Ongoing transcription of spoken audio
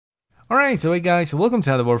Alright, so hey guys, welcome to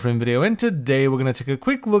another Warframe video, and today we're gonna take a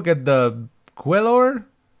quick look at the Quellor?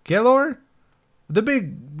 The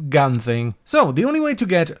big gun thing. So, the only way to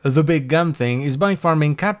get the big gun thing is by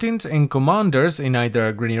farming captains and commanders in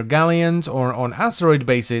either Grineer galleons or on asteroid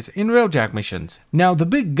bases in railjack missions. Now, the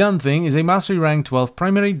big gun thing is a mastery rank 12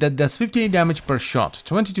 primary that does 58 damage per shot,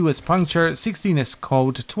 22 as puncture, 16 as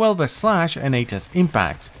coat, 12 as slash, and 8 as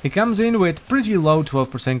impact. It comes in with pretty low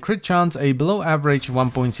 12% crit chance, a below average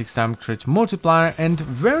 1.6 times crit multiplier, and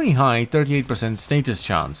very high 38% status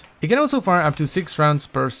chance. It can also fire up to 6 rounds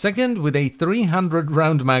per second with a 300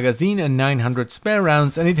 round magazine and 900 spare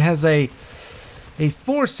rounds, and it has a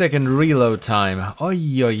 4-second reload time. Oi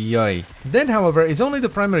oi oi. That, however, is only the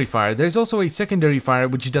primary fire. There's also a secondary fire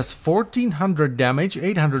which does 1400 damage,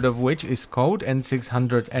 800 of which is cold and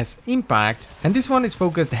 600 as impact. And this one is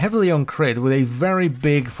focused heavily on crit with a very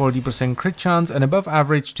big 40% crit chance, and above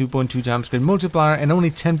average 2.2 times crit multiplier, and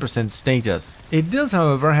only 10% status. It does,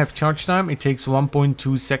 however, have charge time. It takes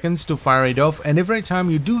 1.2 seconds to fire it off, and every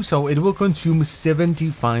time you do so it will consume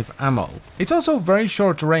 75 ammo. It's also very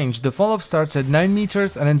short range. The fall off starts at 9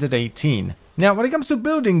 meters and ends at 18. Now, when it comes to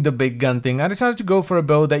building the big gun thing, I decided to go for a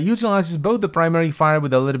build that utilizes both the primary fire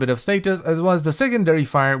with a little bit of status as well as the secondary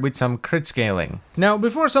fire with some crit scaling. Now,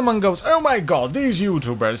 before someone goes, "Oh my god, these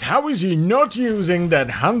YouTubers, how is he not using that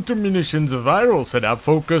Hunter Munitions viral setup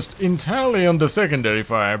focused entirely on the secondary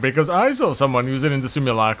fire? Because I saw someone use it in the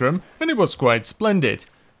simulacrum and it was quite splendid."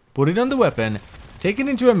 Put it on the weapon. Take it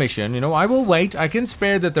into a mission, I will wait, I can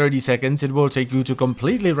spare the 30 seconds it will take you to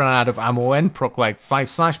completely run out of ammo and proc like 5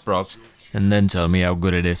 slash procs, and then tell me how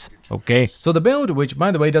good it is, okay? So the build, which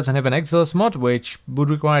by the way doesn't have an Exilus mod, which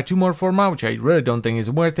would require 2 more Forma, which I really don't think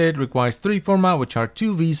is worth it, requires 3 Forma, which are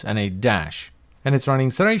 2 Vs and a dash. And it's running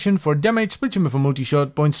Serration for damage, Split Chamber for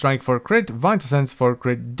multi-shot, Point Strike for crit, Vital Sense for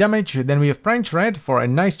crit damage. Then we have Prime Shred for a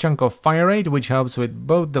nice chunk of fire rate, which helps with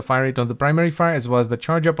both the fire rate on the primary fire as well as the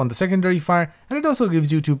charge up on the secondary fire, and it also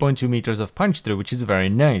gives you 2.2 meters of punch through, which is very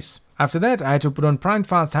nice. After that, I had to put on Primed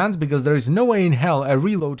Fast Hands because there is no way in hell a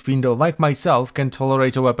reload fiendo like myself can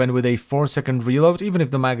tolerate a weapon with a 4-second reload, even if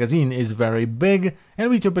the magazine is very big, and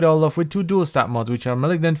we top it all off with 2 dual stat mods, which are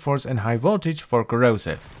Malignant Force and High Voltage for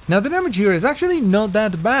corrosive. Now, the damage here is actually not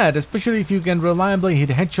that bad, especially if you can reliably hit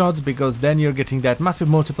headshots, because then you're getting that massive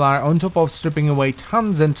multiplier on top of stripping away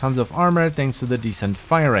tons and tons of armor thanks to the decent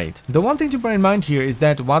fire rate. The one thing to bear in mind here is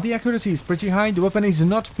that while the accuracy is pretty high, the weapon is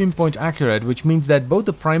not pinpoint accurate, which means that both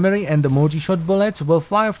the primary and the multi-shot bullets will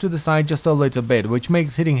fly off to the side just a little bit, which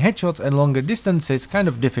makes hitting headshots and longer distances kind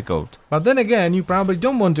of difficult. But then again, you probably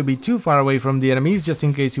don't want to be too far away from the enemies, just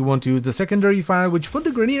in case you want to use the secondary fire, which for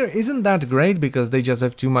the Grineer isn't that great because they just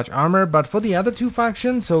have too much armor, but for the other 2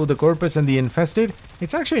 factions, so the Corpus and the Infested,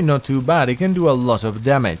 it's actually not too bad. It can do a lot of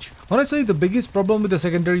damage. Honestly, the biggest problem with the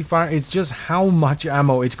secondary fire is just how much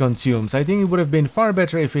ammo it consumes. I think it would have been far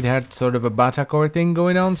better if it had sort of a Bata Core thing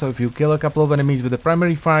going on, so if you kill a couple of enemies with the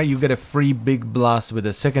primary fire, you get a free big blast with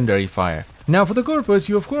the secondary fire. Now, for the Corpus,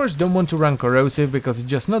 you of course don't want to run corrosive because it's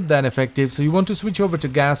just not that effective, so you want to switch over to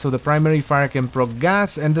gas so the primary fire can proc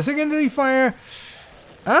gas, and the secondary fire,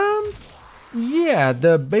 yeah,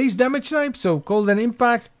 the base damage type, so cold and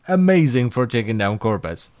impact, amazing for taking down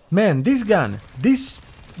Corpus. Man, this gun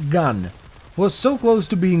was so close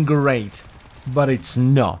to being great, but it's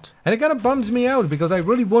not. And it kind of bums me out because I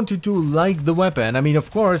really wanted to like the weapon. I mean,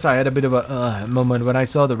 of course, I had a bit of a moment when I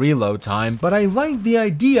saw the reload time, but I liked the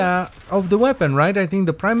idea of the weapon, right? I think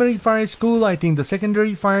the primary fire is cool, I think the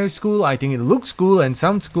secondary fire is cool, I think it looks cool and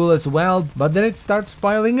sounds cool as well, but then it starts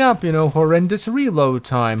piling up, horrendous reload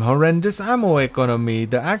time, horrendous ammo economy,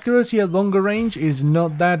 the accuracy at longer range is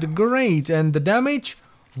not that great, and the damage,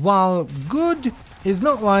 while good, is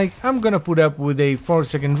not like I'm gonna put up with a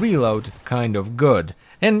 4-second reload kind of good.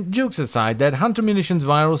 And jokes aside, that Hunter Munitions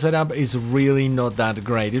viral setup is really not that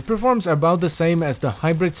great. It performs about the same as the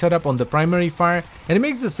hybrid setup on the primary fire, and it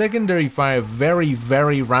makes the secondary fire very,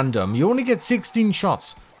 very random. You only get 16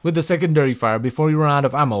 shots with the secondary fire before you run out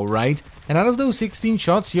of ammo, right? And out of those 16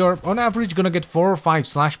 shots, you're on average gonna get 4 or 5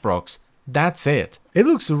 slash procs. That's it. It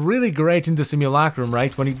looks really great in the simulacrum,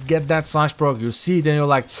 right? When you get that slash proc, you see it and you're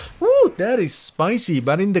like, "Ooh, that is spicy."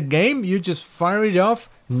 But in the game, you just fire it off,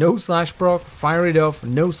 no slash proc, fire it off,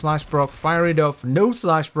 no slash proc, fire it off, no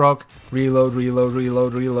slash proc, reload, reload,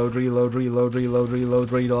 reload, reload, reload, reload, reload,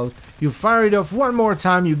 reload, reload. You fire it off one more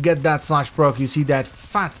time, you get that slash proc, you see that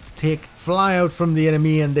fat tick fly out from the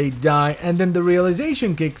enemy and they die, and then the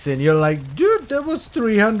realization kicks in. You're like, dude, that was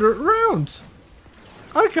 300 rounds.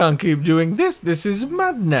 I can't keep doing this is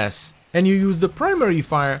madness. And you use the primary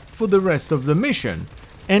fire for the rest of the mission.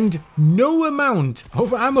 And no amount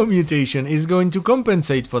of ammo mutation is going to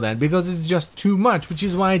compensate for that, because it's just too much, which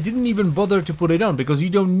is why I didn't even bother to put it on, because you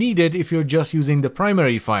don't need it if you're just using the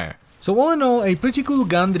primary fire. So all in all, a pretty cool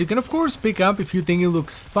gun that you can of course pick up if you think it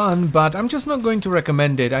looks fun, but I'm just not going to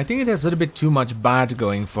recommend it. I think it has a little bit too much bad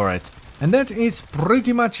going for it. And that is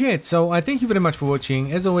pretty much it, so I thank you very much for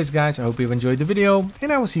watching. As always guys, I hope you've enjoyed the video,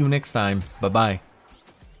 and I will see you next time. Bye bye.